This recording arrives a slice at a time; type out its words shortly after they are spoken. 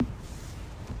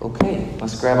Okay,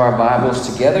 let's grab our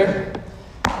Bibles together.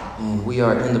 And we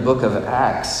are in the book of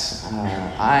Acts.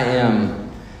 I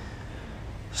am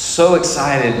so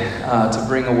excited to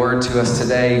bring a word to us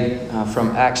today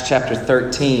from Acts chapter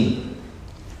 13.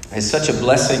 It's such a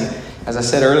blessing, as I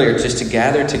said earlier, just to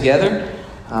gather together.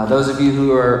 Those of you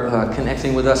who are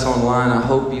connecting with us online, I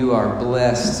hope you are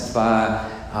blessed by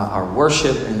our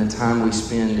worship and the time we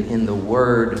spend in the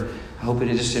Word. I hope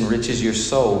it just enriches your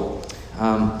soul.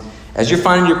 As you're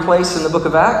finding your place in the book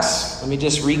of Acts, let me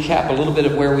just recap a little bit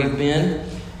of where we've been.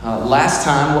 Last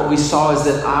time, what we saw is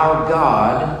that our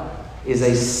God is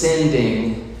a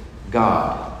sending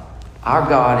God. Our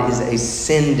God is a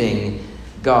sending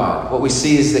God. What we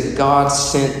see is that God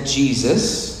sent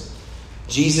Jesus.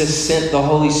 Jesus sent the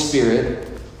Holy Spirit.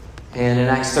 And in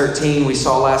Acts 13, we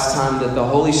saw last time that the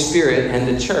Holy Spirit and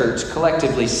the church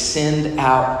collectively send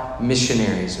out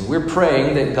missionaries. And we're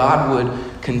praying that God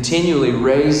would continually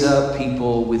raise up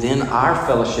people within our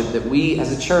fellowship that we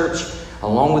as a church,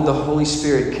 along with the Holy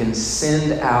Spirit, can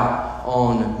send out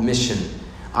on mission.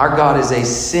 Our God is a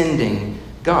sending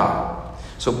God.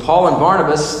 So Paul and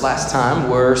Barnabas last time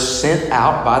were sent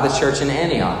out by the church in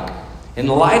Antioch. In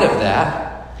light of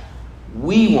that,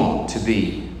 we want to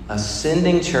be a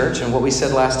sending church, and what we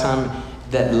said last time,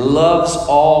 that loves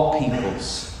all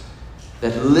peoples,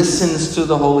 that listens to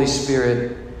the Holy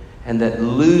Spirit, and that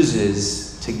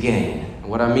loses to gain. And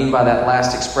what I mean by that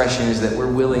last expression is that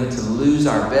we're willing to lose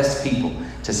our best people,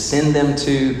 to send them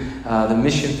to the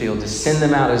mission field, to send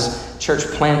them out as church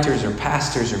planters or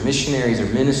pastors or missionaries or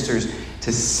ministers,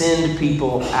 to send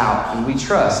people out. And we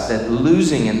trust that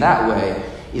losing in that way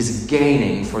is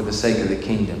gaining for the sake of the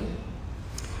kingdom.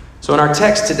 So in our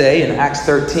text today, in Acts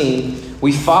 13,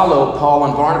 we follow Paul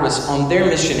and Barnabas on their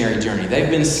missionary journey. They've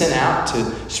been sent out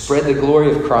to spread the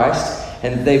glory of Christ,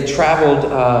 and they've traveled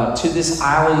to this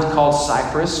island called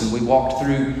Cyprus, and we walked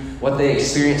through what they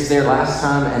experienced there last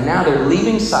time, and now they're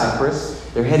leaving Cyprus,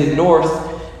 they're headed north,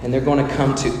 and they're going to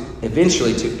come to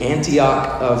eventually to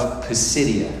Antioch of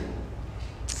Pisidia.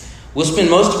 We'll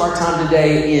spend most of our time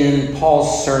today in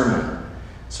Paul's sermon.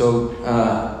 So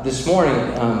this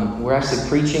morning, we're actually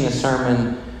preaching a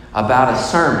sermon about a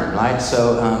sermon, right?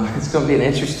 So it's going to be an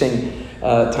interesting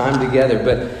time together.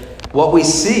 But what we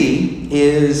see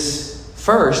is,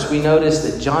 first, we notice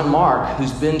that John Mark,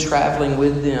 who's been traveling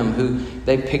with them, who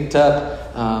they picked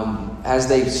up as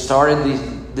they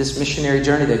started this missionary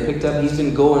journey, they picked up, he's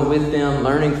been going with them,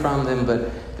 learning from them. But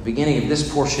at the beginning of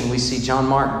this portion, we see John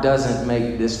Mark doesn't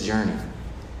make this journey.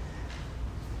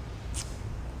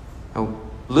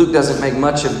 Luke doesn't make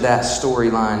much of that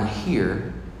storyline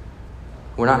here.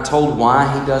 We're not told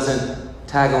why he doesn't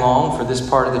tag along for this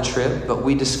part of the trip, but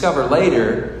we discover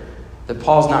later that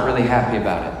Paul's not really happy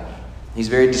about it. He's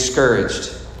very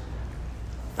discouraged.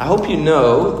 I hope you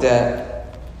know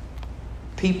that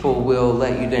people will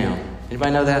let you down.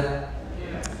 Anybody know that?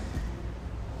 Yeah.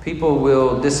 People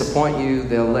will disappoint you.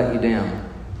 They'll let you down.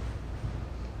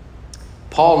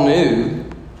 Paul knew,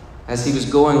 as he was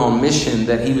going on mission,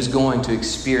 that he was going to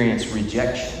experience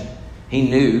rejection. He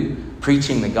knew,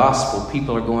 preaching the gospel,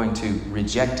 people are going to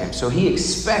reject him. So he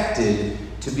expected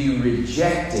to be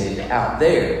rejected out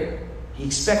there. He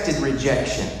expected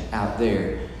rejection out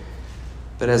there.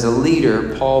 But as a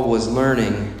leader, Paul was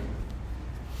learning,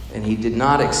 and he did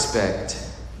not expect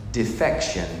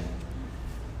defection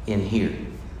in here.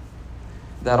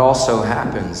 That also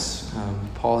happens.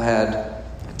 Paul had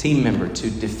team member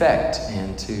to defect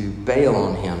and to bail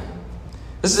on him.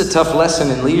 This is a tough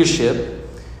lesson in leadership,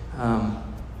 and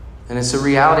it's a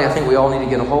reality I think we all need to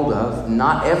get a hold of.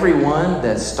 Not everyone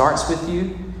that starts with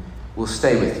you will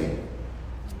stay with you.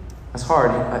 That's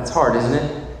hard. That's hard, isn't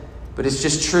it? But it's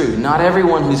just true. Not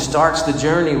everyone who starts the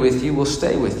journey with you will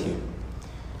stay with you.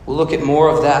 We'll look at more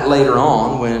of that later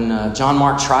on when John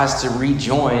Mark tries to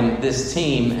rejoin this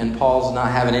team and Paul's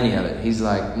not having any of it. He's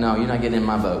like, no, you're not getting in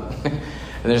my boat.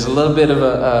 And there's a little bit of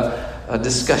a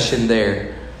discussion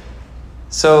there.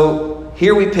 So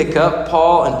here we pick up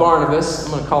Paul and Barnabas.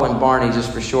 I'm going to call him Barney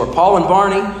just for short. Paul and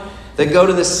Barney, they go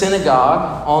to the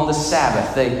synagogue on the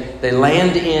Sabbath. They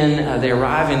land in, they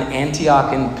arrive in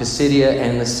Antioch in Pisidia,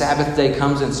 and the Sabbath day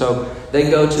comes. And so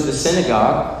they go to the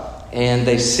synagogue and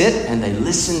they sit and they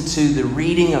listen to the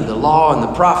reading of the law and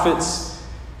the prophets.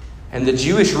 And the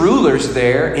Jewish rulers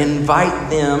there invite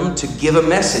them to give a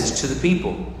message to the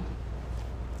people.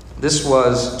 This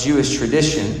was Jewish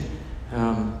tradition,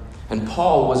 and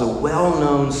Paul was a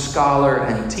well-known scholar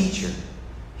and teacher.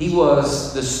 He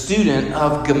was the student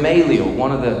of Gamaliel,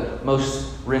 one of the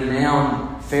most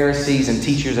renowned Pharisees and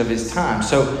teachers of his time.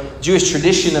 So Jewish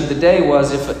tradition of the day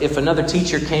was if another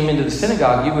teacher came into the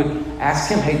synagogue, you would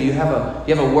ask him, hey, do you have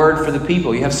a word for the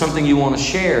people? You have something you want to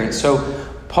share? And so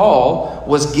Paul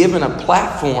was given a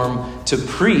platform to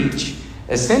preach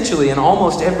essentially in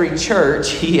almost every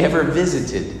church he ever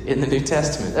visited in the New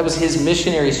Testament. That was his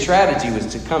missionary strategy, was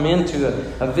to come into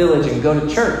a village and go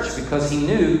to church, because he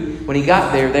knew when he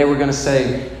got there, they were going to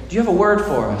say, do you have a word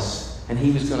for us? And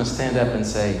he was going to stand up and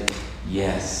say,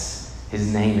 yes,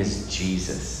 his name is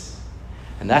Jesus.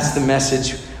 And that's the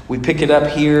message. We pick it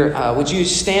up here. Would you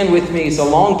stand with me? It's a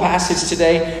long passage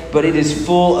today, but it is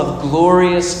full of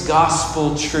glorious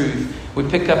gospel truth. We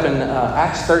pick up in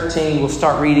Acts 13. We'll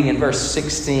start reading in verse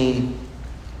 16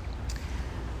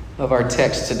 of our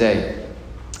text today.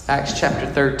 Acts chapter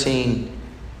 13,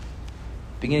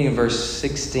 beginning in verse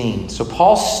 16. So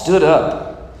Paul stood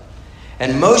up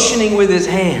and motioning with his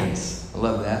hands, I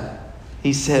love that,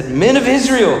 he said, men of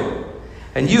Israel,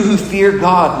 and you who fear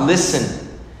God, listen.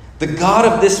 The God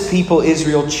of this people,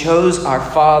 Israel, chose our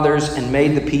fathers and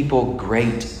made the people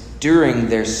great during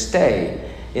their stay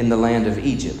in the land of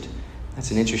Egypt. That's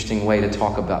an interesting way to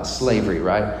talk about slavery,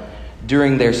 right?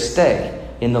 During their stay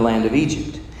in the land of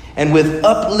Egypt. And with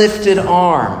uplifted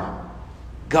arm,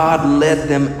 God led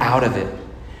them out of it.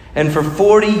 And for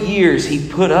 40 years, he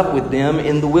put up with them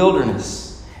in the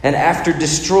wilderness. And after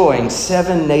destroying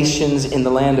 7 nations in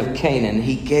the land of Canaan,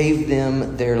 he gave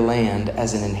them their land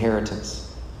as an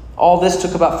inheritance. All this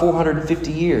took about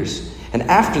 450 years. And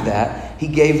after that, he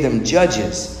gave them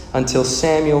judges until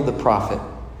Samuel the prophet.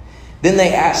 Then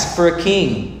they asked for a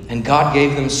king, and God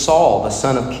gave them Saul, the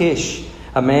son of Kish,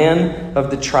 a man of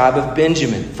the tribe of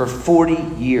Benjamin, for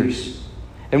 40 years.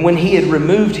 And when he had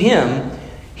removed him,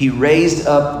 he raised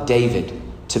up David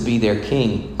to be their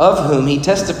king, of whom he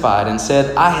testified and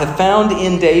said, I have found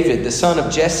in David, the son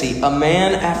of Jesse, a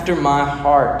man after my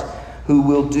heart, who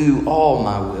will do all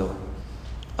my will.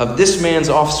 Of this man's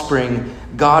offspring,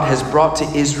 God has brought to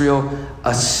Israel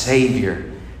a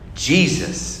Savior,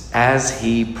 Jesus, as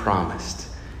he promised.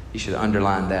 You should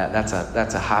underline that.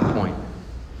 That's a high point.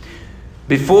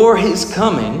 Before his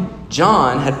coming,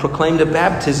 John had proclaimed a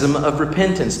baptism of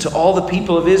repentance to all the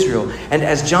people of Israel. And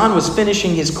as John was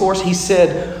finishing his course, he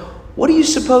said, what do you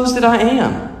suppose that I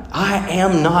am? I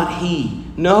am not he.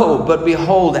 No, but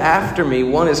behold, after me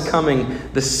one is coming,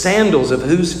 the sandals of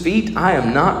whose feet I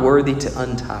am not worthy to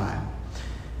untie.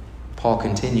 Paul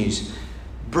continues,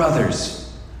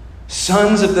 brothers,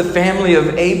 sons of the family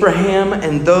of Abraham,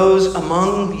 and those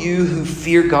among you who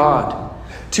fear God,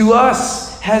 to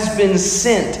us has been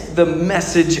sent the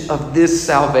message of this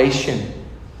salvation.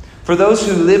 For those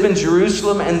who live in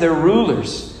Jerusalem and their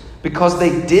rulers, because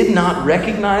they did not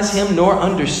recognize him nor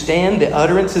understand the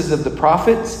utterances of the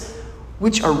prophets,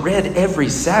 which are read every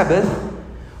Sabbath,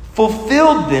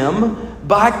 fulfilled them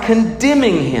by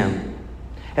condemning him.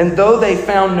 And though they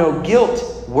found no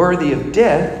guilt worthy of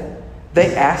death,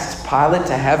 they asked Pilate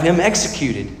to have him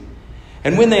executed.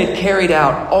 And when they had carried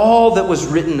out all that was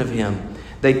written of him,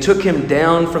 they took him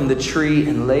down from the tree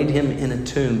and laid him in a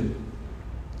tomb.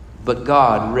 But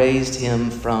God raised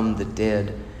him from the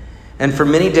dead. And for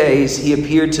many days he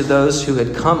appeared to those who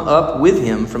had come up with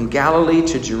him from Galilee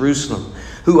to Jerusalem,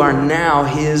 who are now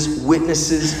his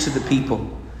witnesses to the people.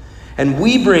 And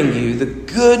we bring you the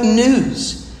good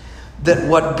news that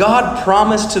what God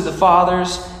promised to the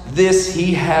fathers, this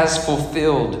he has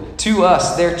fulfilled to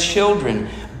us, their children,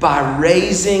 by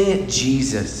raising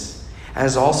Jesus.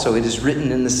 As also it is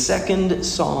written in the 2nd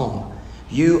Psalm,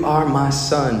 you are my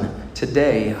son,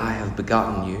 today I have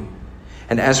begotten you.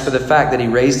 And as for the fact that he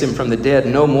raised him from the dead,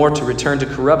 no more to return to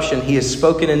corruption, he has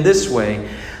spoken in this way,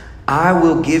 I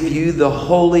will give you the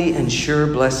holy and sure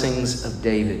blessings of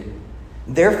David.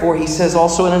 Therefore, he says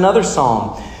also in another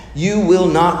psalm, you will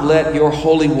not let your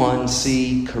Holy One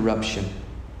see corruption.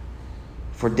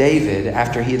 For David,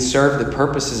 after he had served the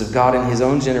purposes of God in his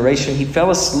own generation, he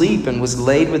fell asleep and was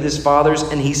laid with his fathers,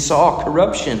 and he saw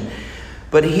corruption.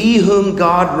 But he whom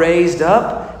God raised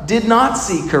up did not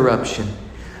see corruption.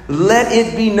 Let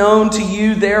it be known to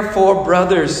you, therefore,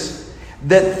 brothers,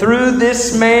 that through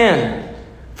this man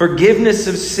forgiveness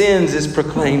of sins is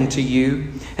proclaimed to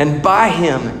you, and by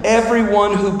him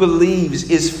everyone who believes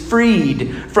is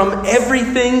freed from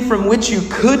everything from which you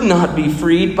could not be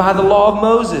freed by the law of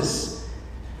Moses.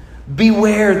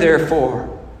 Beware,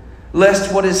 therefore,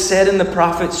 lest what is said in the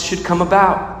prophets should come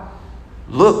about.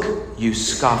 Look, you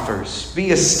scoffers,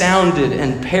 be astounded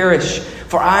and perish,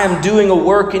 for I am doing a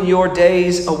work in your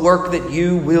days, a work that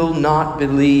you will not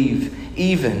believe,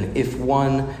 even if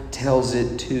one tells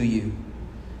it to you.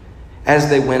 As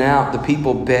they went out, the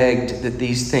people begged that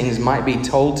these things might be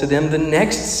told to them the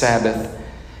next Sabbath.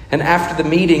 And after the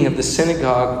meeting of the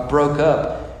synagogue broke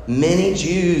up, many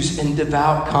Jews and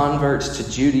devout converts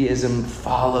to Judaism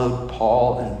followed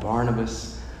Paul and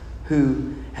Barnabas,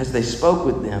 who, as they spoke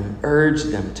with them,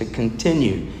 urged them to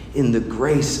continue in the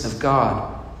grace of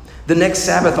God. The next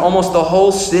Sabbath, almost the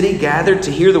whole city gathered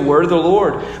to hear the word of the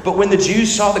Lord. But when the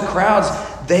Jews saw the crowds,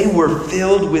 they were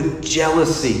filled with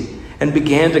jealousy and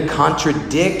began to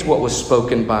contradict what was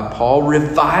spoken by Paul,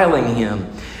 reviling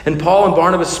him. And Paul and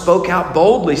Barnabas spoke out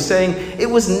boldly, saying, "It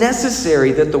was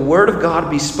necessary that the word of God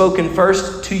be spoken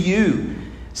first to you,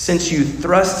 since you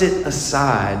thrust it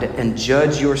aside and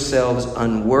judge yourselves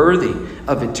unworthy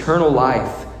of eternal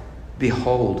life.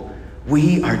 Behold,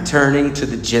 we are turning to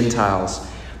the Gentiles.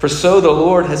 For so the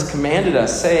Lord has commanded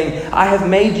us, saying, I have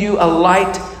made you a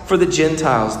light for the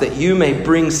Gentiles, that you may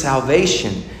bring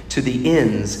salvation to the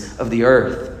ends of the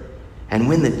earth." And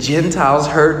when the Gentiles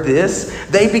heard this,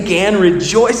 they began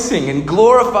rejoicing and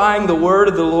glorifying the word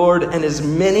of the Lord, and as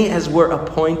many as were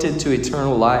appointed to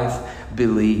eternal life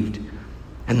believed.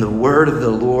 And the word of the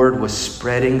Lord was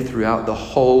spreading throughout the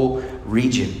whole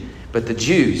region. But the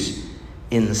Jews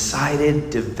incited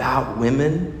devout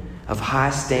women of high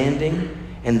standing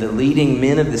and the leading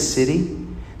men of the city.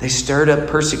 They stirred up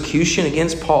persecution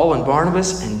against Paul and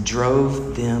Barnabas and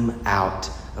drove them out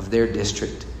of their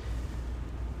district.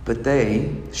 But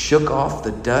they shook off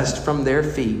the dust from their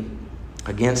feet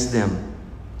against them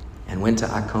and went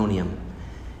to Iconium.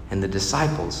 And the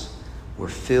disciples were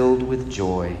filled with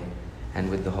joy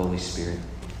and with the Holy Spirit.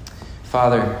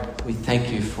 Father, we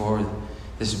thank you for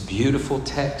this beautiful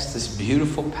text, this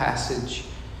beautiful passage.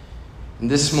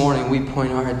 And this morning we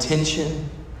point our attention,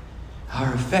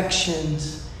 our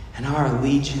affections, and our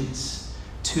allegiance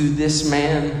to this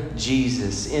man,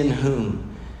 Jesus, in whom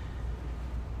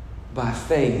by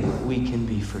faith we can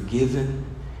be forgiven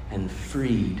and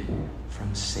freed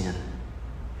from sin.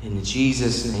 In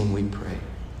Jesus' name we pray.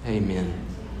 Amen.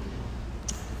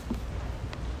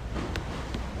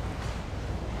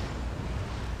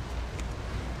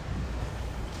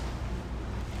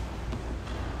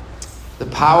 The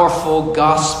powerful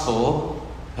gospel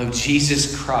of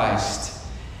Jesus Christ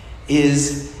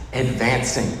is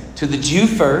advancing to the Jew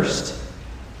first,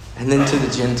 and then to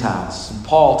the Gentiles. And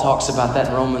Paul talks about that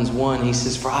in Romans 1. He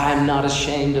says, "For I am not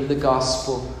ashamed of the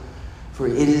gospel, for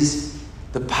it is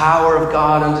the power of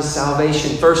God unto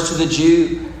salvation, first to the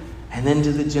Jew, and then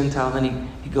to the Gentile." Then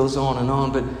he goes on and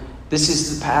on. But this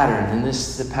is the pattern, and this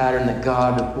is the pattern that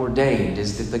God ordained,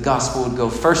 is that the gospel would go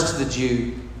first to the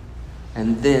Jew,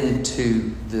 and then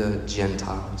to the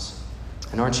Gentiles.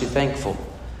 And aren't you thankful?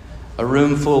 A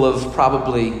room full of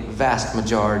probably vast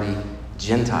majority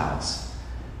Gentiles.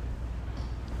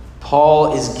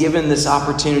 Paul is given this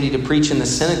opportunity to preach in the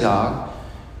synagogue,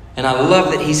 and I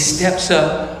love that he steps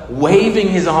up waving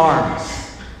his arms.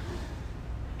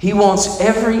 He wants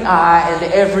every eye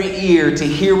and every ear to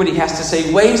hear what he has to say.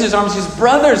 He waves his arms and says,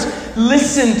 "Brothers,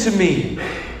 listen to me."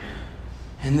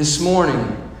 And this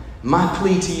morning, my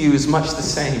plea to you is much the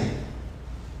same.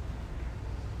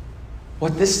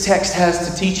 What this text has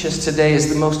to teach us today is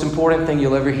the most important thing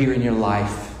you'll ever hear in your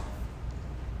life.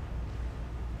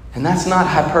 And that's not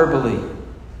hyperbole.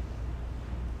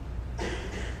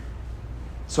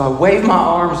 So I wave my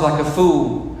arms like a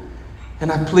fool,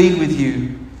 and I plead with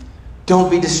you, don't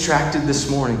be distracted this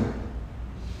morning.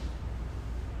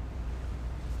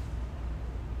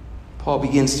 Paul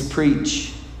begins to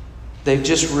preach. They've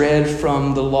just read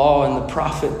from the law and the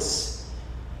prophets,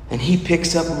 and he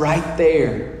picks up right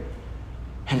there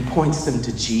and points them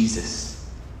to Jesus.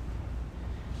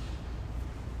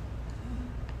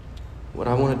 What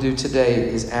I want to do today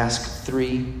is ask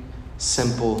 3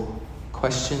 simple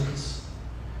questions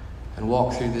and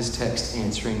walk through this text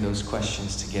answering those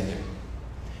questions together.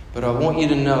 But I want you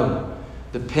to know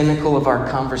the pinnacle of our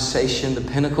conversation, the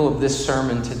pinnacle of this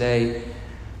sermon today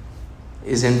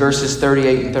is in verses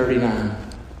 38 and 39.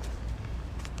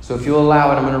 So if you'll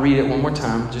allow it, I'm going to read it one more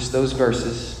time, just those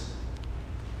verses.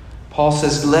 Paul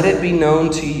says, "Let it be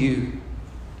known to you,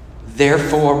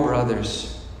 therefore, brothers,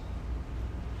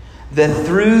 that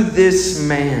through this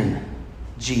man,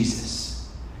 Jesus,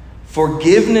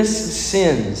 forgiveness of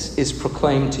sins is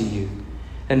proclaimed to you,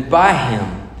 and by him,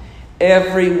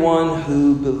 everyone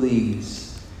who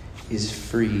believes is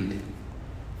freed."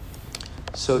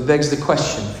 So it begs the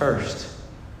question first,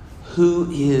 who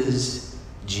is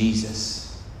Jesus?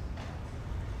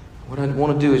 What I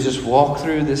want to do is just walk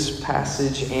through this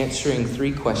passage answering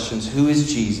 3 questions. Who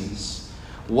is Jesus?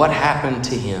 What happened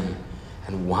to him?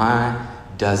 And why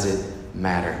does it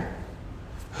matter?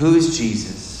 Who is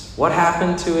Jesus? What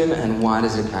happened to him and why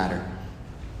does it matter?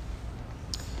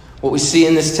 What we see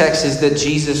in this text is that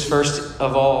Jesus, first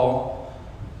of all,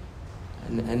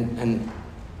 And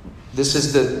this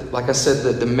is like I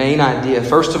said, the main idea.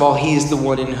 First of all, He is the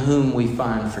one in whom we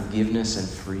find forgiveness and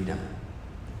freedom.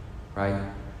 Right?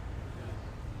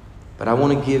 But I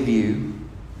want to give you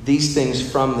these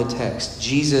things from the text.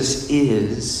 Jesus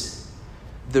is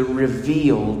the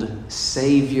revealed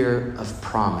Savior of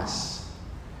promise.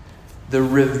 The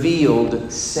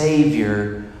revealed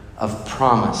Savior of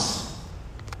promise.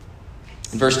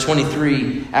 In verse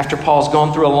 23, after Paul's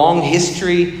gone through a long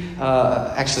history,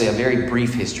 actually a very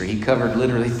brief history. He covered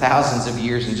literally thousands of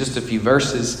years in just a few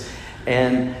verses.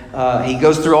 And he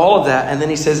goes through all of that. And then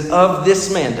he says, of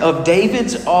this man, of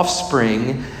David's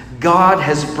offspring, God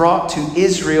has brought to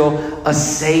Israel a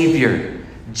Savior,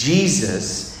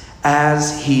 Jesus,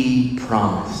 as He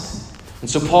promised. And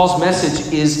so Paul's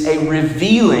message is a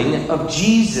revealing of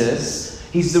Jesus.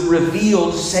 He's the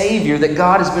revealed Savior that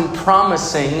God has been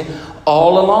promising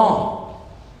all along.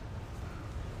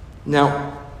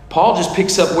 Now, Paul just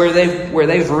picks up where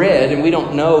they've read, and we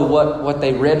don't know what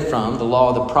they read from, the law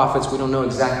of the prophets. We don't know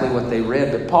exactly what they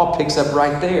read, but Paul picks up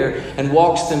right there and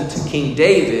walks them to King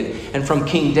David. And from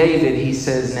King David, he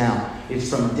says, now, it's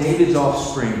from David's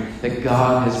offspring that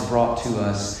God has brought to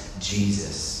us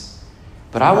Jesus.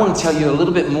 But I want to tell you a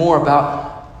little bit more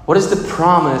about what is the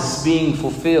promise being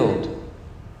fulfilled.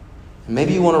 And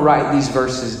maybe you want to write these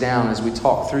verses down as we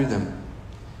talk through them.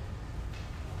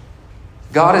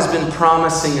 God has been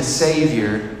promising a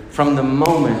Savior from the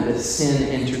moment that sin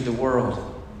entered the world.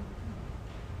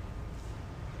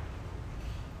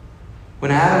 When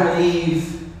Adam and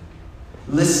Eve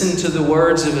listened to the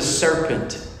words of a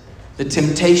serpent, the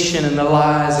temptation and the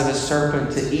lies of a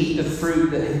serpent to eat the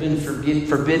fruit that had been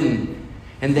forbidden,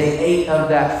 and they ate of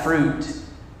that fruit,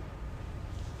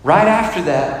 right after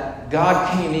that,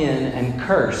 God came in and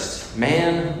cursed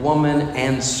man, woman,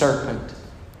 and serpent.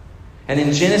 And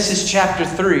in Genesis chapter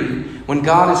 3, when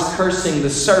God is cursing the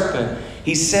serpent,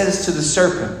 He says to the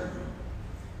serpent,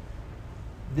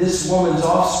 this woman's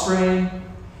offspring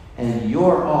and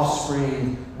your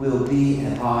offspring will be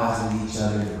at odds with each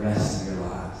other the rest of your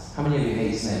lives. How many of you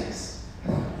hate snakes?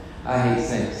 I hate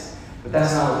snakes. But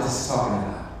that's not what this is talking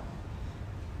about.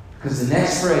 Because the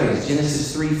next phrase,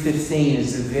 Genesis 3:15,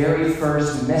 is the very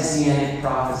first messianic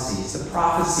prophecy. It's the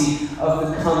prophecy of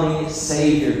the coming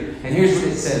Savior. And here's what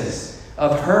it says.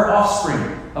 Of her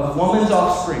offspring, of woman's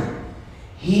offspring,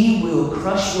 he will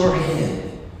crush your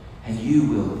head and you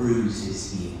will bruise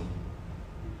his heel.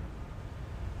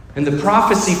 And the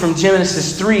prophecy from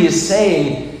Genesis 3 is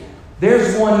saying,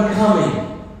 there's one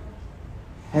coming,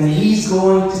 and he's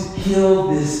going to kill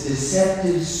this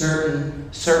deceptive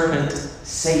serpent,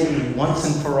 Satan, once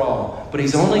and for all. But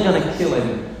he's only going to kill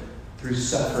him through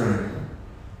suffering.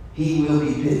 He will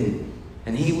be bitten,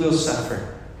 and he will suffer.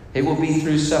 It will be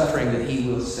through suffering that He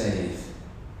will save.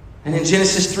 And in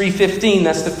Genesis 3:15,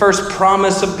 that's the first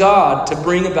promise of God to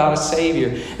bring about a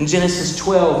Savior. In Genesis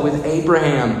 12 with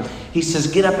Abraham, He says,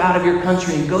 get up out of your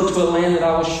country and go to a land that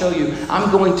I will show you.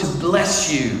 I'm going to bless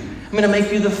you. I'm going to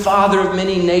make you the father of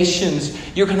many nations.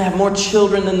 You're going to have more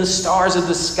children than the stars of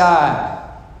the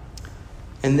sky.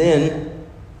 And then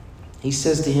He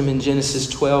says to him in Genesis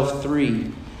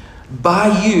 12:3,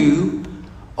 by you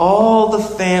all the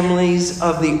families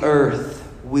of the earth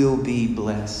will be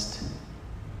blessed.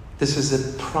 This is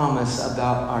a promise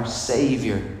about our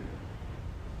Savior.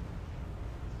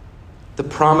 The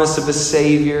promise of a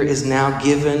Savior is now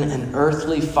given an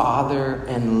earthly father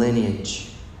and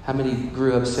lineage. How many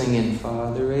grew up singing,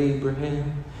 Father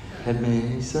Abraham had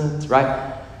many sons?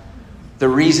 Right? The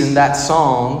reason that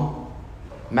song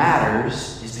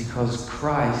matters is because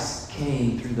Christ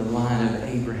came through the line of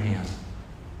Abraham.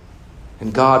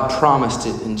 And God promised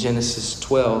it in Genesis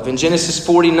 12. In Genesis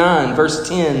 49, verse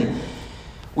 10,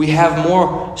 we have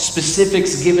more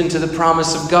specifics given to the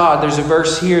promise of God. There's a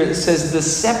verse here that says, the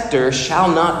scepter shall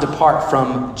not depart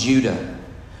from Judah,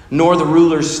 nor the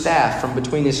ruler's staff from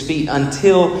between his feet,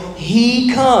 until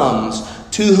he comes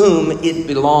to whom it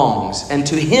belongs, and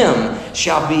to him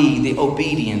shall be the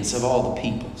obedience of all the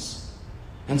peoples.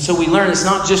 And so we learn it's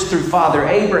not just through Father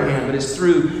Abraham, but it's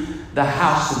through the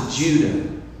house of Judah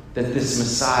that this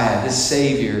Messiah, this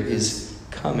Savior, is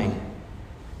coming.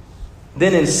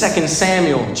 Then in 2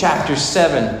 Samuel chapter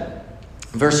 7,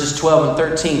 verses 12 and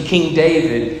 13, King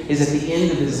David is at the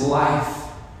end of his life.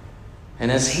 And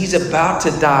as he's about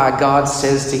to die, God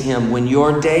says to him, when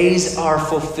your days are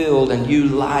fulfilled and you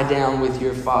lie down with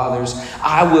your fathers,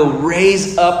 I will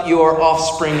raise up your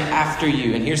offspring after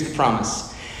you. And here's the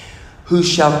promise. Who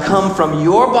shall come from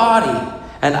your body,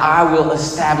 and I will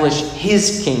establish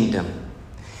his kingdom.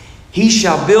 He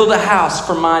shall build a house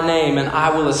for my name, and I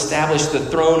will establish the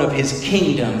throne of his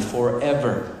kingdom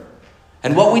forever.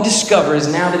 And what we discover is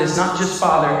now that it's not just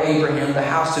Father Abraham, the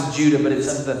house of Judah, but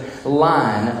it's of the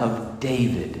line of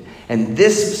David. And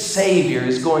this Savior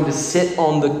is going to sit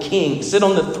on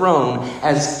the throne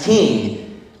as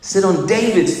king, sit on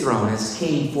David's throne as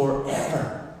king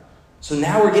forever. So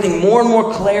now we're getting more and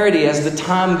more clarity as the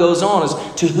time goes on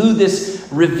as to who this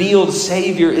revealed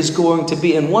Savior is going to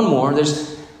be. And one more,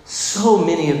 there's so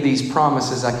many of these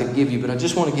promises I could give you, but I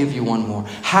just want to give you one more.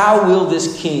 How will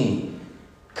this king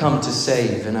come to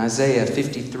save? And Isaiah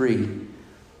 53,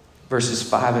 verses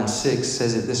 5 and 6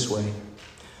 says it this way.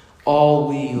 All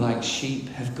we like sheep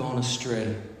have gone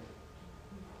astray,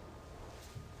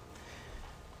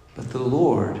 but the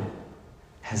Lord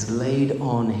has laid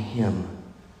on him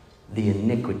the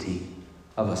iniquity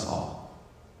of us all.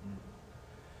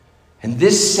 And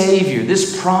this Savior,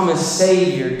 this promised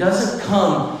Savior, doesn't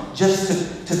come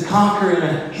just to conquer in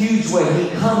a huge way. He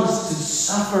comes to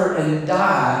suffer and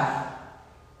die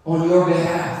on your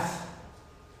behalf.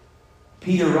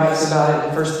 Peter writes about it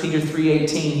in 1 Peter 3:18.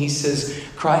 He says,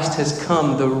 Christ has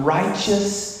come, the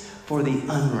righteous for the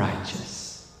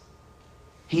unrighteous.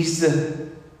 He's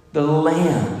the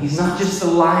Lamb. He's not just the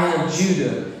Lion of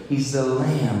Judah. He's the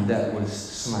Lamb that was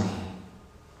slain.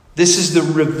 This is the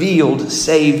revealed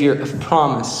Savior of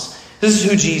promise. This is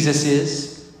who Jesus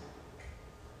is.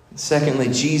 And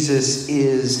secondly, Jesus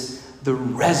is the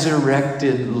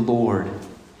resurrected Lord.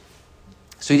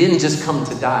 So he didn't just come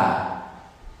to die.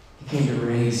 He came to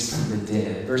raise from the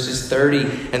dead. Verses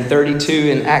 30 and 32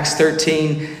 in Acts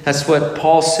 13, that's what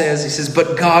Paul says. He says,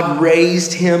 but God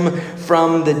raised him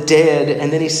from the dead.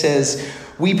 And then he says,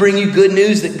 we bring you good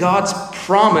news that God's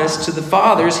promise to the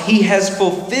fathers, he has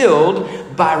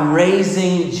fulfilled by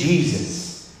raising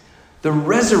Jesus. The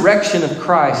resurrection of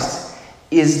Christ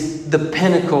is the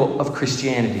pinnacle of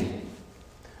Christianity.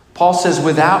 Paul says,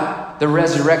 without the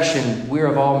resurrection, we're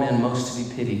of all men most to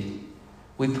be pitied.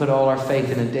 We put all our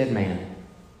faith in a dead man.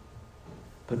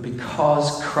 But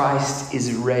because Christ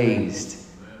is raised,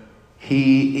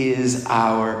 he is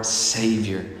our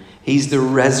Savior. He's the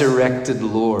resurrected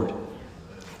Lord.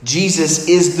 Jesus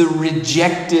is the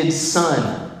rejected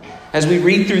Son. As we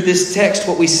read through this text,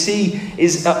 what we see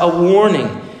is a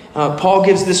warning. Paul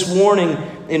gives this warning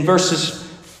in verses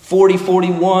 40,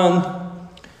 41.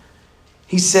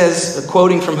 He says,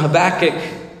 quoting from Habakkuk,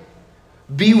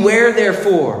 beware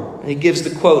therefore. And he gives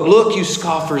the quote, look, you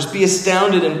scoffers, be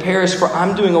astounded and perish, for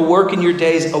I'm doing a work in your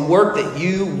days, a work that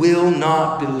you will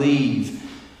not believe.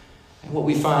 And what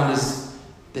we find is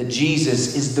that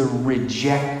Jesus is the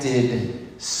rejected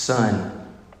Son.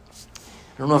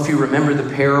 I don't know if you remember the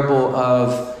parable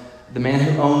of the man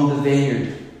who owned the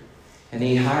vineyard. And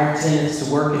he hired tenants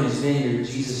to work in his vineyard.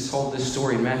 Jesus told this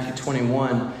story in Matthew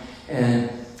 21. And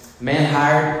the man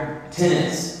hired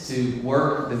tenants to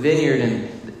work the vineyard.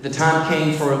 And the time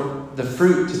came for the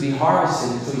fruit to be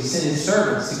harvested. And so he sent his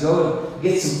servants to go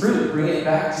get some fruit, bring it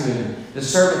back to him. The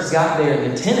servants got there.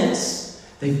 And the tenants,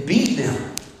 they beat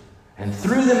them and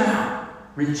threw them out,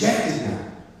 rejected them.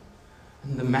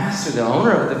 And the master, the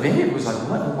owner of the vineyard, was like,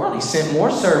 what in the world? He sent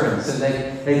more servants, and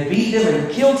they beat them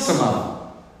and killed some of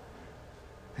them.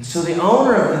 And so the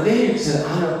owner of the vineyard said,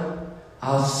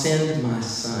 I'll send my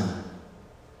son.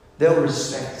 They'll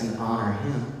respect and honor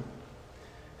him.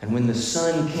 And when the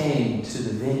son came to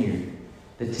the vineyard,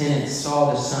 the tenants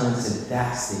saw the son and said,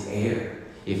 that's the heir.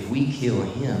 If we kill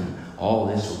him, all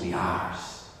this will be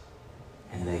ours.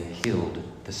 And they killed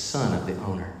the son of the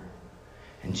owner.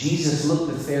 And Jesus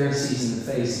looked the Pharisees in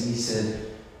the face and he said,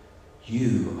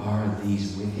 you are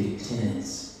these wicked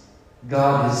tenants.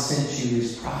 God has sent you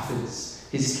his prophets,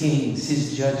 his kings,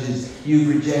 his judges.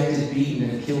 You've rejected, beaten,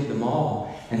 and killed them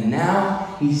all. And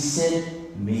now he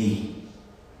sent me.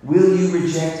 Will you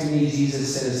reject me?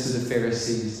 Jesus says to the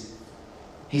Pharisees.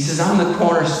 He says, I'm the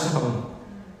cornerstone.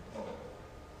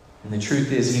 And the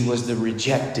truth is, he was the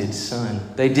rejected son.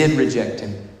 They did reject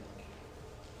him.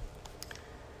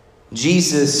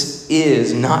 Jesus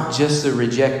is not just the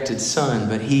rejected son,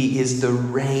 but he is the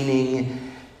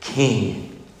reigning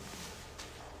king.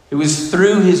 It was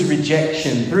through his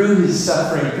rejection, through his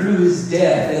suffering, through his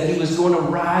death, that he was going to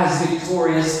rise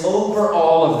victorious over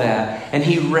all of that. And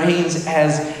he reigns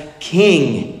as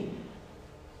king.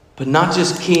 But not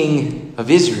just king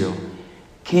of Israel,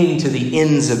 king to the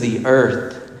ends of the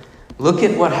earth. Look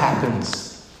at what happens.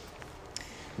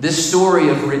 This story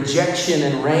of rejection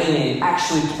and reigning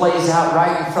actually plays out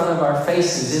right in front of our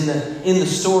faces in the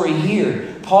story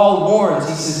here. Paul warns,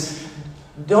 he says,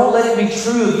 don't let it be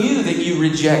true of you that you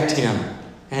reject him.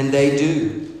 And they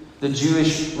do. The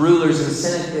Jewish rulers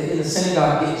in the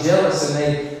synagogue get jealous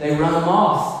and they run him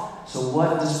off. So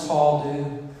what does Paul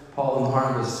do? Paul and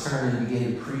Barnabas turn and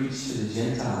begin to preach to the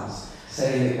Gentiles.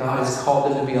 saying that God has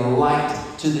called them to be a light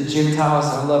to the Gentiles.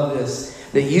 I love this.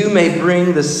 That you may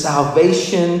bring the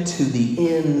salvation to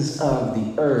the ends of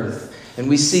the earth. And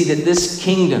we see that this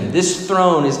kingdom, this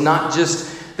throne is not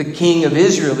just the king of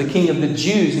Israel, the king of the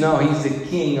Jews. No, he's the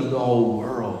king of the whole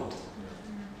world.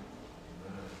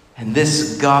 And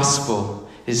this gospel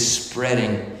is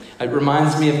spreading. It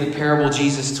reminds me of the parable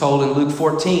Jesus told in Luke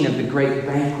 14 of the great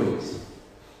banquet.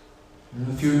 I don't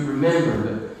know if you remember,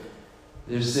 but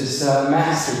there's this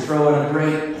master throwing a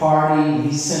great party.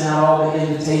 He sent out all the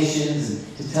invitations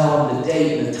to tell them the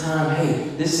date and the time. Hey,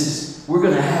 we're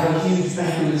going to have a huge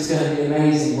banquet. It's going to be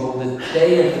amazing. Well, the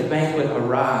day of the banquet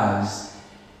arrives,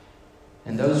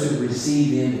 and those who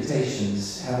receive the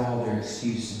invitations have all their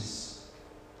excuses.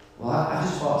 Well, I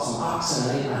just bought some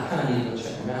oxen. I kind of need to go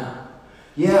check them out.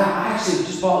 Yeah, I actually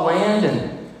just bought land,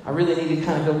 and I really need to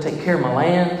kind of go take care of my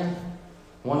land.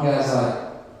 One guy's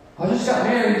like, I just got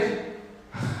married.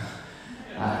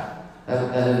 That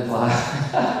didn't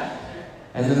fly.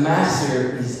 And the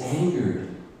master is angered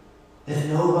that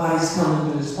nobody's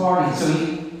coming to this party. So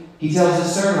he tells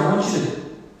his servant, I want you to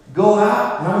go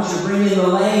out and I want you to bring in the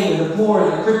lame and the poor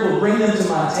and the crippled, bring them to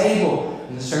my table.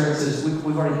 And the servant says,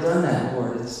 we've already done that,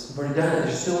 Lord. We've already done it.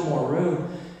 There's still more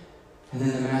room. And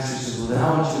then the master says, well, then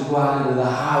I want you to go out into the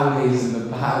highways and the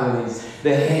byways,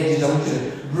 the hedges. I want you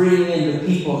to bring in the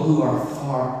people who are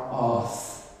far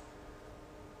off.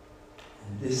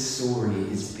 And this story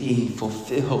is being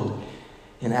fulfilled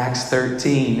in Acts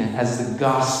 13 as the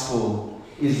gospel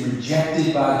is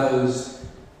rejected by those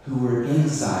who were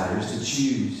insiders, the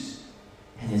Jews,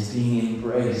 and is being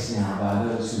embraced now by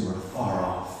those who were far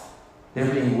off.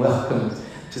 They're being welcomed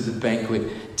to the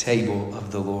banquet table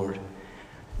of the Lord.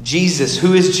 Jesus,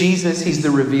 who is Jesus? He's the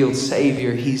revealed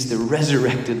Savior. He's the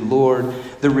resurrected Lord,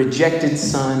 the rejected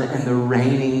Son, and the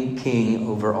reigning King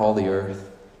over all the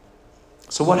earth.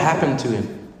 So what happened to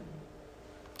him?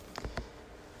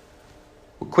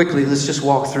 Well, quickly, let's just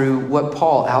walk through what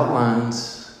Paul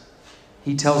outlines.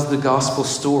 He tells the gospel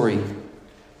story.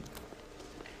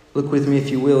 Look with me, if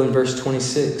you will, in verse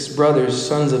 26. Brothers,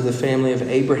 sons of the family of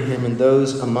Abraham, and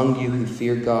those among you who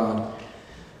fear God,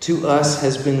 to us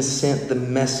has been sent the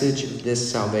message of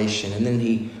this salvation. And then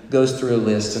he goes through a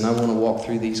list, and I want to walk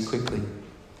through these quickly.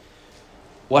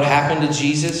 What happened to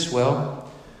Jesus? Well,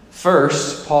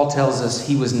 first, Paul tells us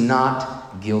he was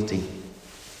not guilty.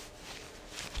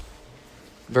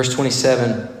 Verse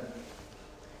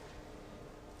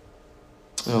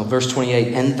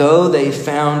 28. And though they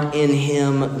found in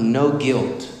him no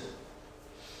guilt.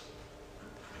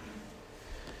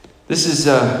 This is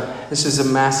a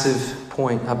massive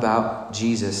point about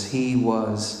Jesus. He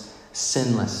was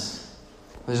sinless.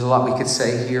 There's a lot we could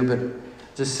say here, but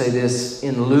just say this.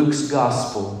 In Luke's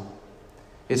gospel,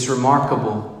 it's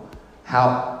remarkable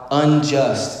how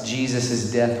unjust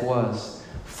Jesus' death was.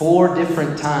 4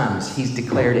 different times he's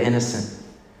declared innocent.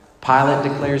 Pilate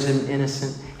declares him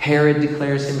innocent. Herod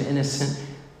declares him innocent.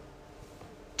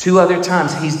 2 other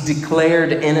times he's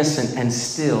declared innocent and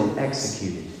still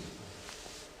executed.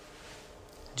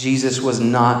 Jesus was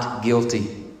not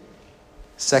guilty.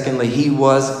 Secondly, he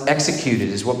was executed,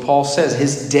 is what Paul says.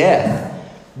 His death,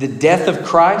 the death of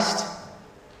Christ,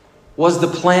 was the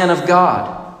plan of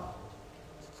God.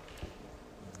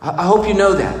 I hope you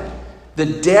know that. The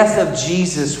death of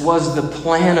Jesus was the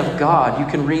plan of God. You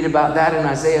can read about that in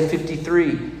Isaiah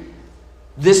 53.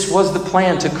 This was the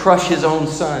plan, to crush his own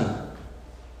son.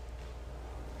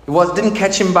 It didn't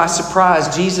catch him by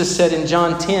surprise. Jesus said in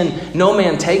John 10, no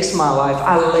man takes my life.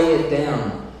 I lay it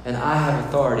down, and I have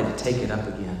authority to take it up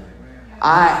again.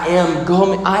 I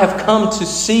have come to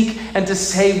seek and to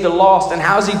save the lost. And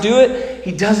how does he do it?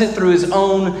 He does it through his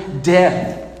own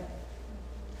death.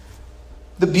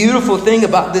 The beautiful thing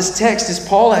about this text is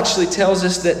Paul actually tells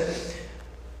us that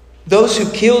those who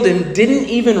killed him didn't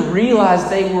even realize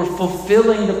they were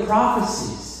fulfilling the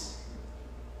prophecies.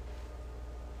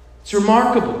 It's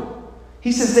remarkable.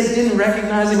 He says they didn't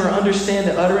recognize him or understand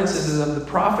the utterances of the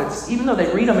prophets, even though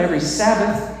they read them every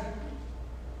Sabbath.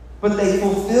 But they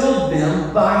fulfilled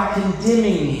them by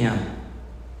condemning him.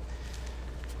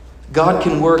 God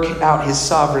can work out his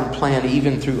sovereign plan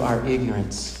even through our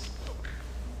ignorance.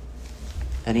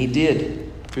 And he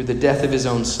did through the death of his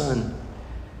own son.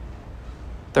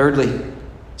 Thirdly,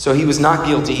 so he was not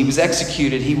guilty. He was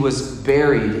executed. He was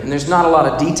buried. And there's not a lot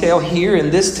of detail here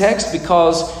in this text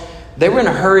because they were in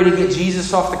a hurry to get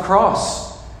Jesus off the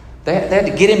cross. They had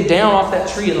to get him down off that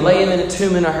tree and lay him in a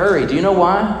tomb in a hurry. Do you know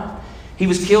why? He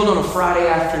was killed on a Friday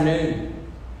afternoon.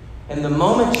 And the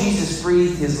moment Jesus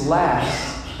breathed his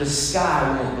last, the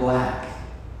sky went black.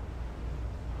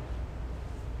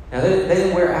 Now, they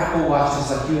didn't wear Apple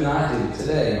Watches like you and I do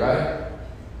today, right?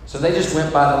 So they just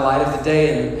went by the light of the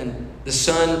day, and the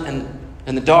sun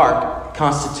and the dark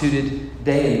constituted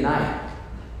day and night.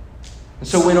 And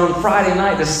so when on Friday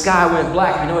night the sky went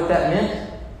black, you know what that meant?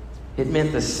 It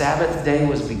meant the Sabbath day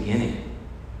was beginning.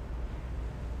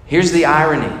 Here's the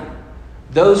irony.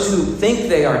 Those who think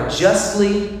they are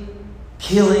justly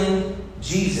killing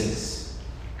Jesus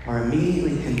are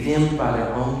immediately condemned by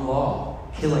their own law,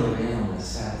 killing a man on the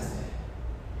Sabbath day.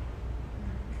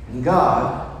 And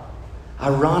God,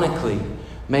 ironically,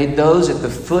 made those at the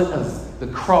foot of the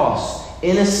cross,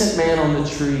 innocent man on the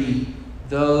tree,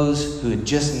 those who had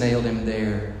just nailed him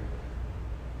there,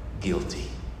 guilty.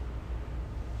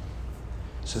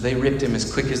 So they ripped him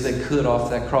as quick as they could off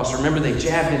that cross. Remember, they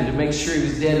jabbed him to make sure he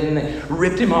was dead, and then they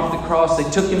ripped him off the cross. They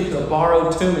took him to a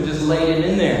borrowed tomb and just laid him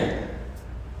in there.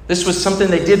 This was something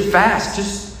they did fast,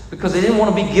 just because they didn't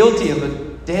want to be guilty of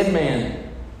a dead man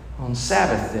on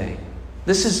Sabbath day.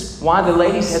 This is why the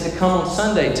ladies had to come on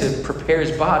Sunday to prepare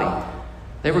his body.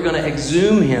 They were going to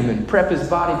exhume him and prep his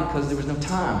body because there was no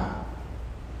time.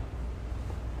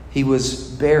 He was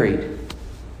buried.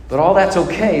 But all that's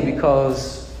okay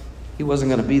because he wasn't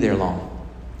going to be there long.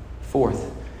 Fourth,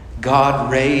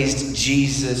 God raised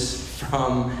Jesus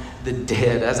from the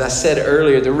dead. As I said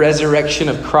earlier, the resurrection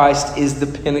of Christ is the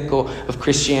pinnacle of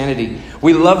Christianity.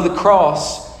 We love the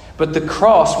cross, but the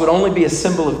cross would only be a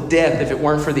symbol of death if it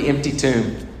weren't for the empty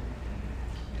tomb.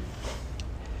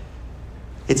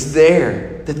 It's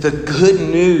there that the good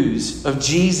news of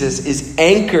Jesus is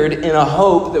anchored in a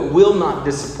hope that will not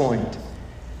disappoint.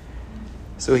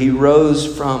 So he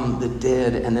rose from the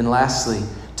dead. And then lastly,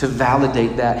 to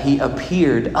validate that, he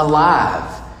appeared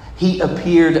alive. He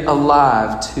appeared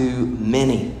alive to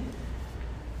many.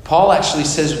 Paul actually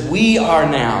says we are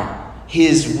now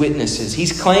his witnesses.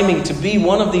 He's claiming to be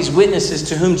one of these witnesses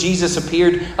to whom Jesus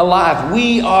appeared alive.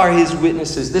 We are his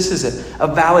witnesses. This is a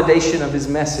validation of his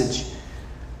message.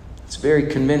 It's very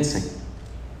convincing.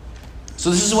 So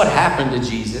this is what happened to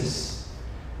Jesus.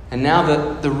 And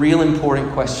now the real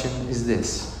important question is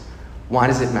this. Why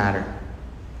does it matter?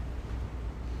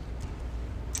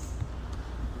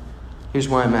 Here's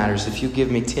why it matters. If you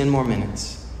give me 10 more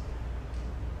minutes.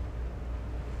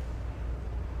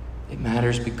 It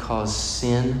matters because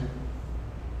sin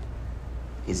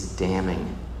is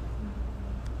damning.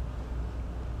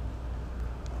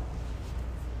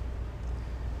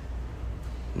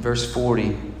 In verse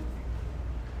 40,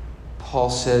 Paul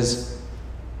says,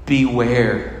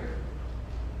 beware.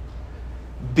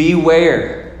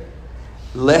 Beware,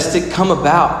 lest it come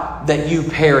about that you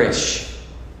perish.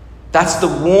 That's the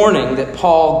warning that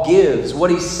Paul gives.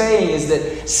 What he's saying is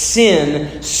that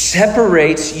sin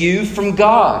separates you from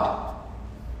God.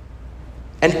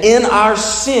 And in our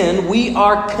sin, we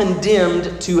are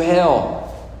condemned to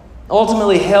hell.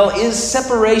 Ultimately, hell is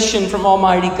separation from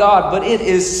Almighty God, but it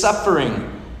is suffering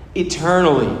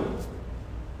eternally.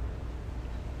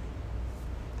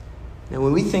 Now,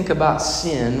 when we think about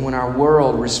sin, when our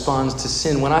world responds to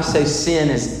sin, when I say sin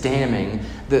is damning,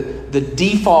 the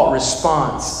default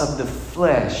response of the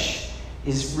flesh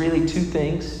is really two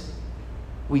things.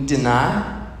 We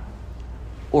deny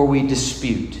or we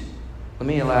dispute. Let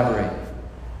me elaborate.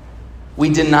 We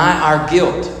deny our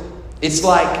guilt. It's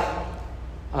like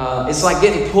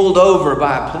getting pulled over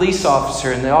by a police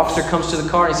officer, and the officer comes to the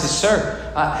car and he says,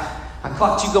 "Sir, I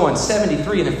clocked you going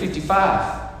 73 and a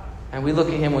 55. And we look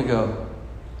at him and we go,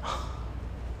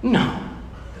 No,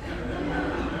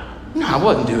 I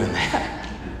wasn't doing that.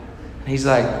 And he's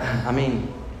like,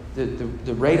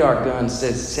 the radar gun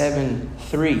says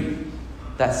 7.3.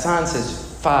 That sign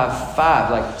says 5.5,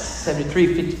 like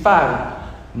 73, 55.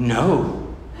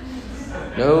 No,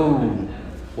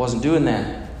 wasn't doing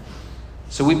that.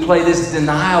 So we play this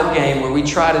denial game where we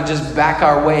try to just back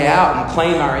our way out and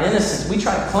claim our innocence. We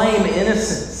try to claim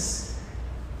innocence.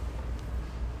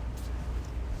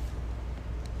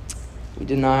 We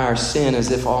deny our sin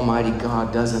as if Almighty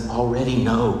God doesn't already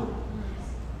know.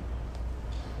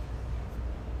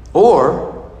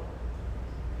 Or,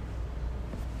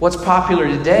 what's popular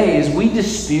today is we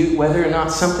dispute whether or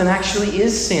not something actually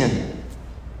is sin.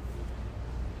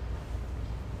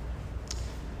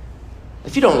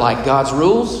 If you don't like God's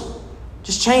rules,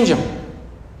 just change them.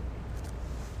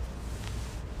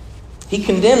 He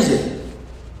condemns it,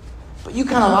 but you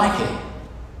kind of like it.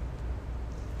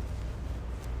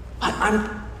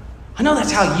 I know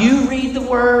that's how you read the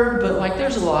word, but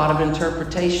there's a lot of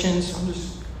interpretations.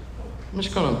 I'm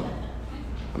just going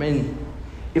to,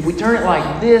 if we turn it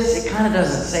like this, it kind of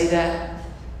doesn't say that.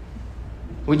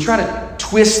 We try to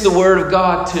twist the word of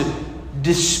God to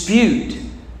dispute.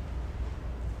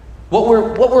 What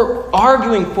we're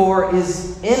arguing for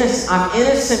is innocent. I'm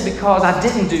innocent because I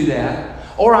didn't do that.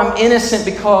 or I'm innocent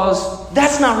because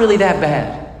that's not really that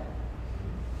bad.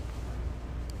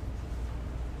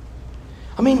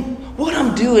 I mean, what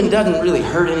I'm doing doesn't really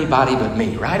hurt anybody but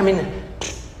me, right? I mean,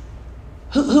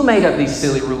 who made up these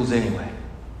silly rules anyway?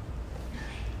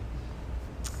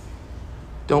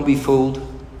 Don't be fooled.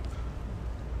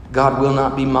 God will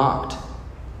not be mocked.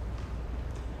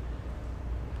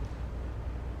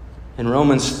 In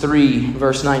Romans 3,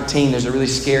 verse 19, there's a really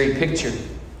scary picture.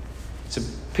 It's a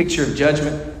picture of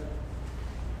judgment.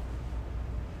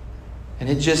 And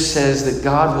it just says that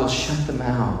God will shut the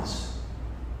mouths,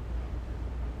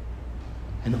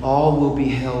 and all will be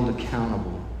held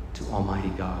accountable to Almighty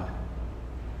God.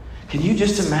 Can you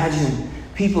just imagine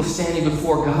people standing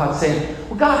before God saying,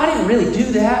 well, God, I didn't really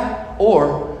do that.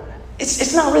 Or,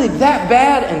 it's not really that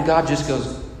bad. And God just goes,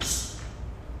 psst.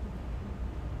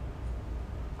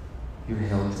 You're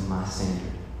held to my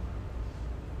standard.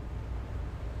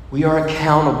 We are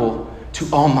accountable to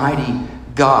Almighty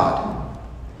God.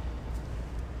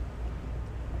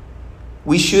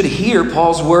 We should hear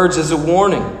Paul's words as a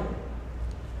warning.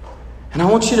 And I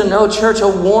want you to know, church, a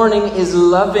warning is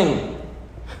loving.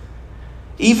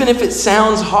 Even if it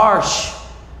sounds harsh.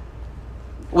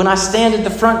 When I stand at the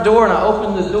front door and I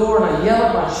open the door and I yell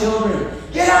at my children,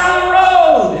 get out of the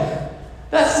road!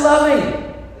 That's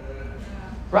loving.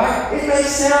 Right? It may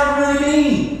sound really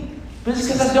mean. But it's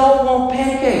because I don't want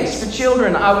pancakes for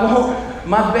children. I want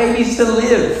my babies to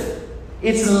live.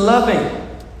 It's loving.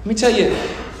 Let me tell you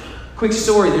a quick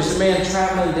story. There's a man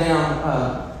traveling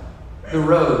down the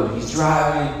road. He's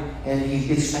driving and he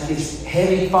gets like this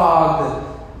heavy fog.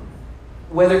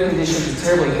 The weather conditions are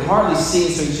terrible. He can hardly see,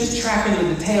 so he's just tracking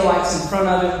with the taillights in front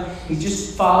of him. He's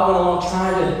just following along,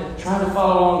 trying to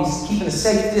follow along. He's keeping a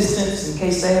safe distance in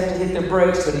case they have to hit their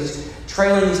brakes, but he's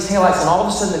trailing these taillights, and all of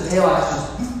a sudden the taillights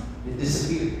just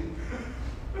disappear.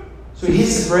 So he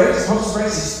hits the brakes, pumps the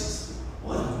brakes,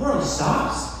 he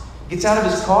stops, gets out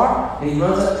of his car, and he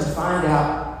runs up to find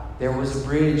out there was a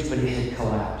bridge, but it had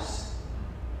collapsed.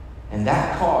 And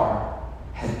that car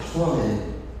had plummeted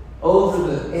over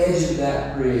the edge of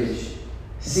that bridge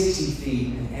 60 feet,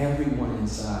 and everyone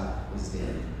inside was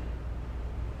dead.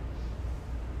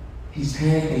 He's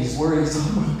panicking, he's worried, he's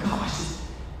oh my gosh,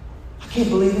 I can't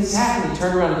believe this happened. He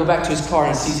turned around to go back to his car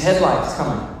and sees headlights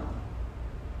coming.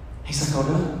 He's like,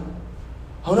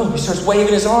 oh no. He starts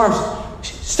waving his arms.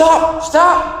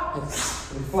 Stop! And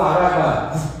they fly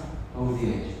right by over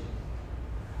the edge.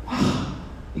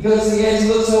 He goes to the edge,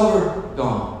 looks over,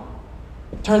 gone.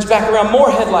 Turns back around, more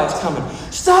headlights coming.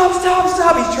 Stop!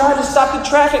 He's trying to stop the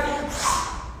traffic.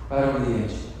 Right over the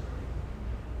edge.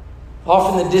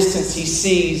 Off in the distance, he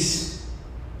sees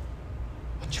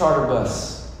a charter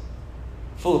bus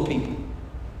full of people.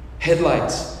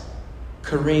 Headlights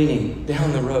careening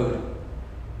down the road.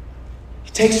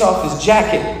 He takes off his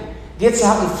jacket, gets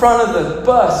out in front of the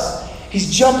bus. He's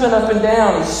jumping up and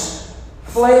down. He's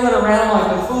flailing around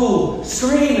like a fool,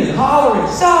 screaming, hollering,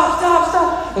 stop.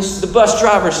 The bus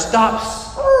driver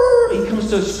stops. He comes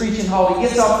to a screeching halt. He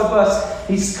gets off the bus.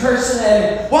 He's cursing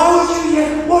at him. Why would you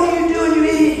here? What are you doing, you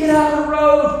idiot? Get out of the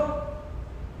road.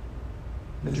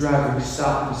 The driver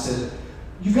stopped and said,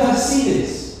 you got to see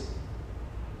this.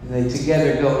 And they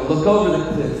together go look over the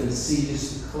cliff and see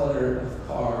just the clutter of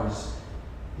cars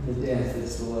and the death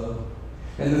that's below.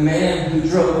 And the man who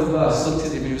drove the bus looked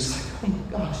at him and he was like, oh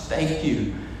my gosh, thank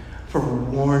you for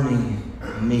warning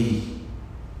me.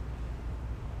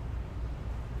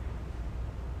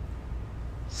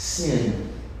 Sin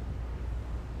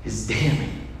is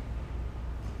damning.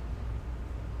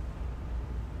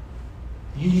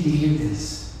 You need to hear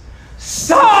this.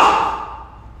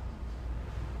 Stop!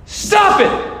 Stop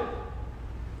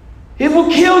it! It will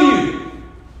kill you.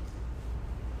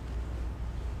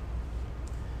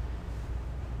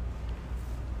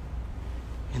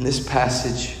 In this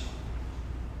passage,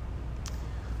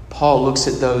 Paul looks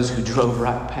at those who drove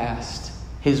right past,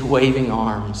 his waving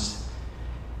arms,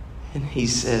 and he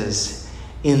says,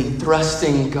 in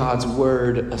thrusting God's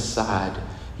word aside,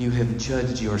 you have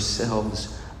judged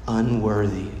yourselves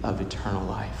unworthy of eternal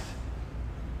life.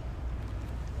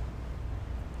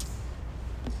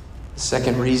 The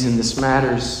second reason this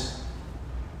matters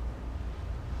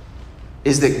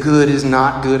is that good is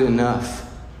not good enough.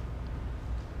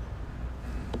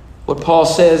 What Paul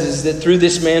says is that through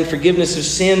this man, forgiveness of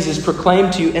sins is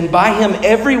proclaimed to you, and by him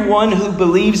everyone who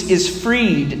believes is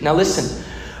freed. Now listen,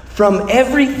 from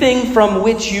everything from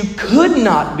which you could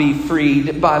not be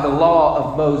freed by the law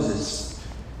of Moses.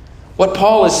 What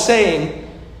Paul is saying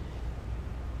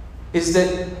is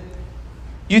that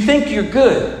you think you're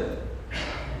good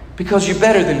because you're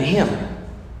better than him.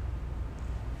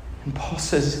 And Paul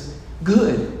says,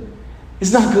 good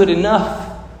is not good enough.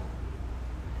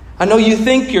 I know you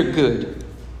think you're good.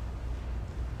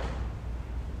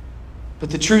 But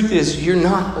the truth is, you're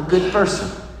not a good person.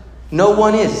 No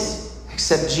one is,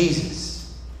 except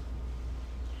Jesus.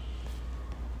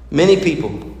 Many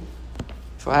people,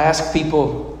 if I ask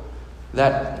people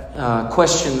that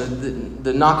question,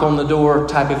 the knock on the door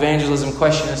type evangelism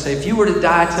question, I say, if you were to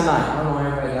die tonight, I don't know why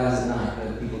everybody dies at night,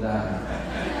 but people die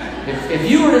at night. If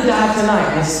you were to die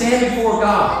tonight and stand before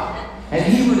God, and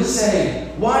He were to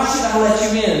say, why should I let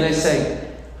you in? And they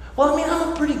say, well,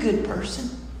 I'm a pretty good person.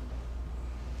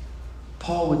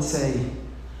 Paul would say,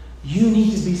 you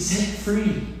need to be set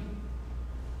free.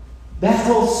 That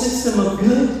whole system of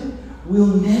good will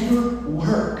never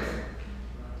work.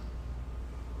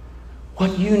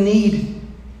 What you need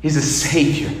is a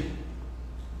Savior.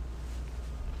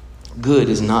 Good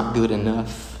is not good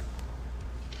enough.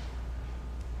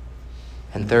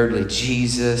 And thirdly,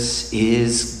 Jesus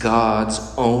is God's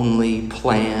only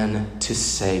plan to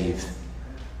save.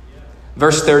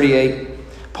 Verse 38,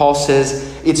 Paul says,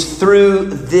 it's through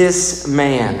this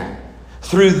man.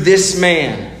 Through this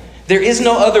man. There is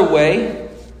no other way.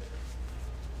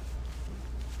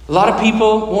 A lot of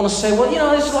people want to say, well,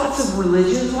 there's lots of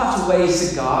religions, lots of ways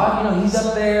to God. He's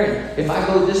up there. And if I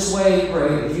go this way,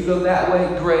 great. If you go that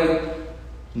way, great.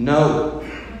 No.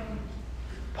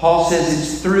 Paul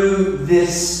says it's through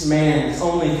this man. It's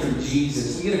only through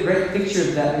Jesus. We get a great picture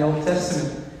of that in the Old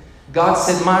Testament. God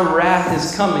said, my wrath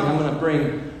is coming. I'm going to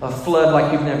bring a flood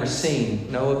like you've never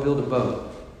seen. Noah built a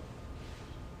boat.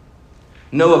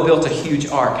 Noah built a huge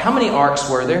ark. How many arks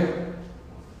were there?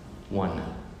 One.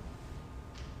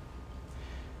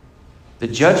 The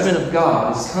judgment of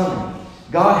God is coming.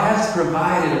 God has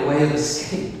provided a way of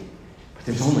escape. But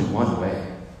there's only one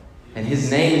way. And His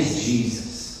name is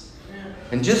Jesus.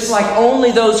 And just like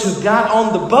only those who got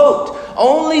on the boat,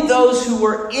 only those who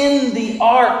were in the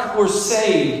ark were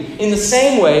saved. In the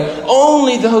same way,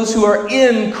 only those who are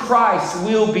in Christ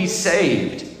will be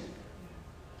saved.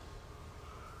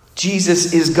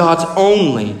 Jesus is God's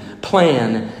only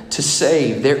plan to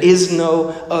save. There is no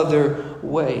other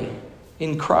way.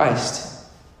 In Christ,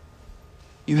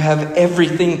 you have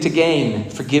everything to gain: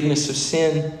 forgiveness of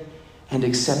sin and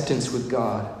acceptance with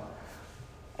God.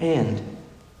 And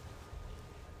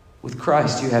with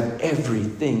Christ, you have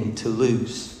everything to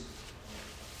lose.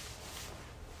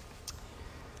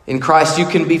 In Christ, you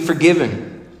can be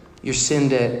forgiven. Your sin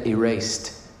debt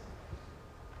erased.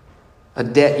 A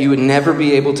debt you would never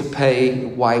be able to pay,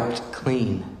 wiped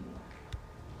clean.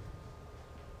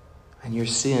 And your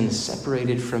sin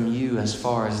separated from you as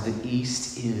far as the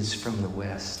east is from the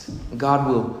west. God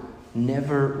will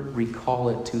never recall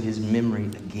it to His memory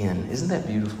again. Isn't that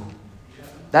beautiful?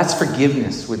 That's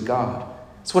forgiveness with God.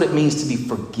 That's what it means to be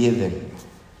forgiven.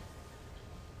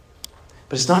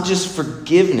 But it's not just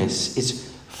forgiveness,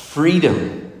 it's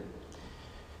freedom.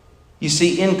 You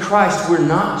see, in Christ, we're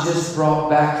not just brought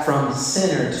back from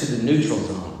sinner to the neutral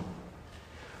zone.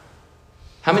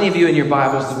 How many of you in your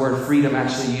Bibles, the word freedom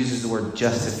actually uses the word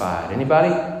justified?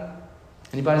 Anybody?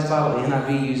 Anybody's Bible? The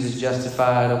NIV uses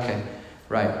justified? Okay,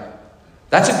 right.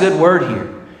 That's a good word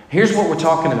here. Here's what we're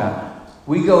talking about.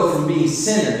 We go from being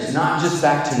sinners, not just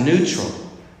back to neutral.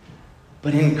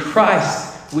 But in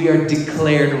Christ, we are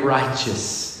declared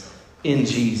righteous in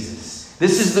Jesus.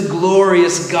 This is the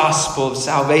glorious gospel of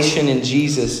salvation in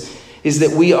Jesus, is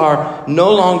that we are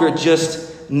no longer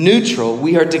just neutral.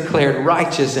 We are declared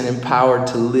righteous and empowered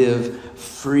to live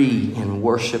free in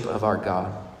worship of our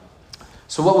God.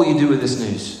 So what will you do with this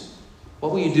news?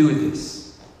 What will you do with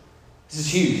this? This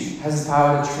is huge. It has the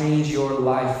power to change your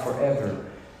life forever.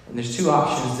 And there's two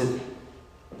options that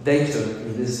they took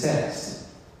in this text.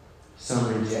 Some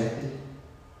rejected.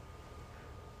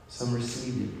 Some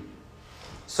received it.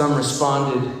 Some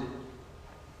responded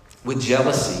with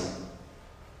jealousy.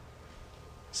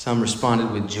 Some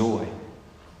responded with joy.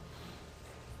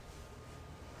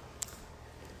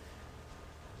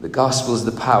 The gospel is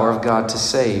the power of God to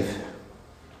save.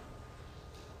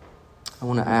 I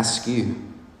want to ask you,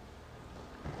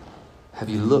 have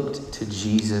you looked to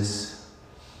Jesus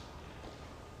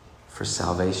for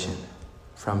salvation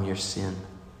from your sin?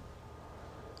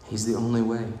 He's the only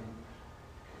way.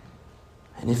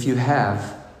 And if you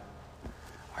have,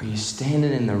 are you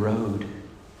standing in the road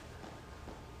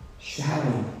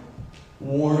shouting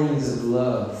warnings of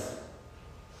love?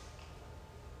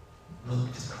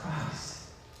 Look to Christ.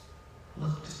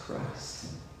 Look to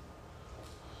Christ.